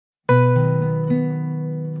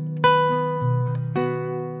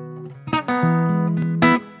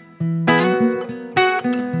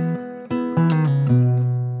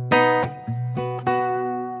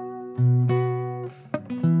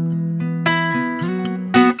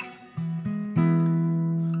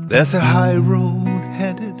There's a high road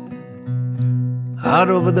headed out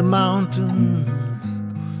over the mountains.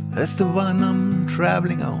 That's the one I'm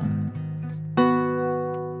traveling on.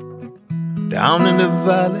 Down in the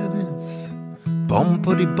valley it's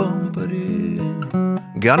bumpity bumpity,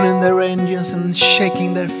 gunning their engines and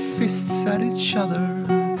shaking their fists at each other.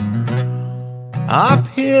 Up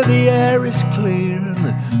here the air is clear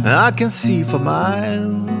and I can see for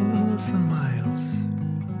miles and miles.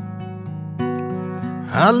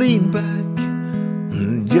 I lean back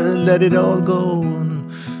and just let it all go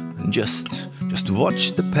and just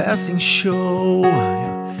watch the passing show.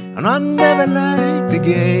 And I never liked the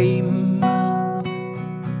game,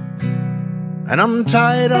 and I'm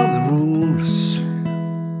tired of the rules.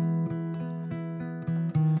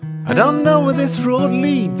 I don't know where this road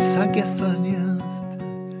leads. I guess I'll just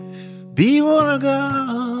be one of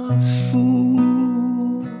God's fools.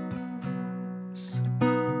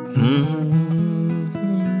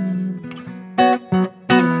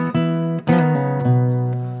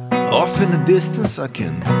 Off in the distance I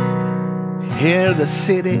can hear the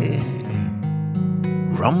city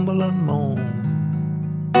rumble and moan,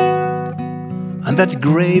 and that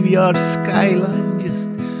graveyard skyline just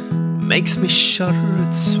makes me shudder.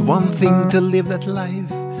 It's one thing to live that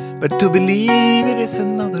life, but to believe it is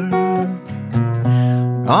another.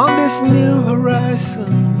 On this new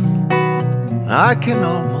horizon I can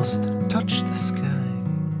almost touch the sky.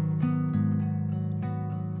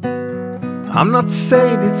 I'm not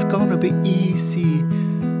saying it's gonna be easy,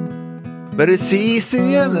 but it's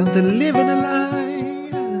easier than to live in a lie.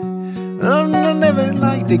 I never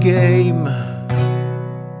liked the game,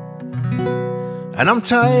 and I'm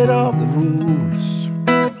tired of the rules.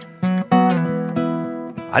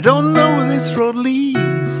 I don't know where this road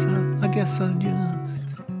leads. I guess I'll just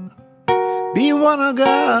be one of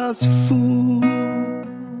God's fools.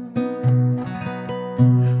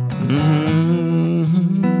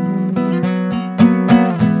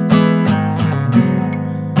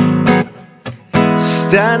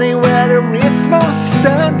 Standing where there is no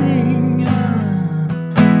standing,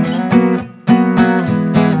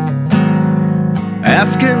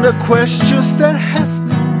 asking the questions that has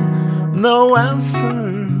no answer.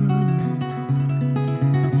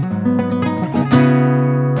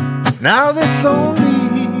 Now there's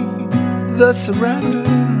only the surrender.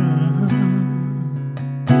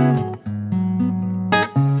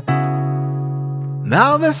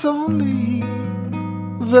 Now there's only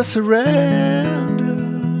the surrender.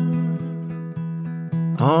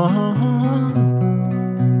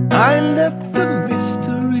 I let the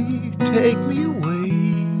mystery take me away.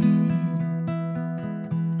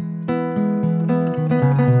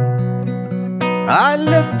 I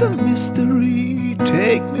let the mystery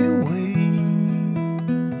take me away.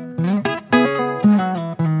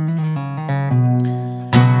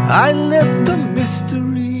 I let the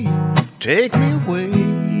mystery take me away.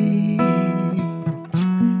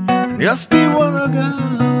 Just be one of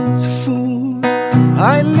God's fools.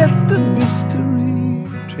 I let the mystery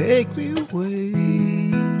take me away,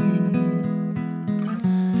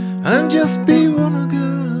 and just be one of God's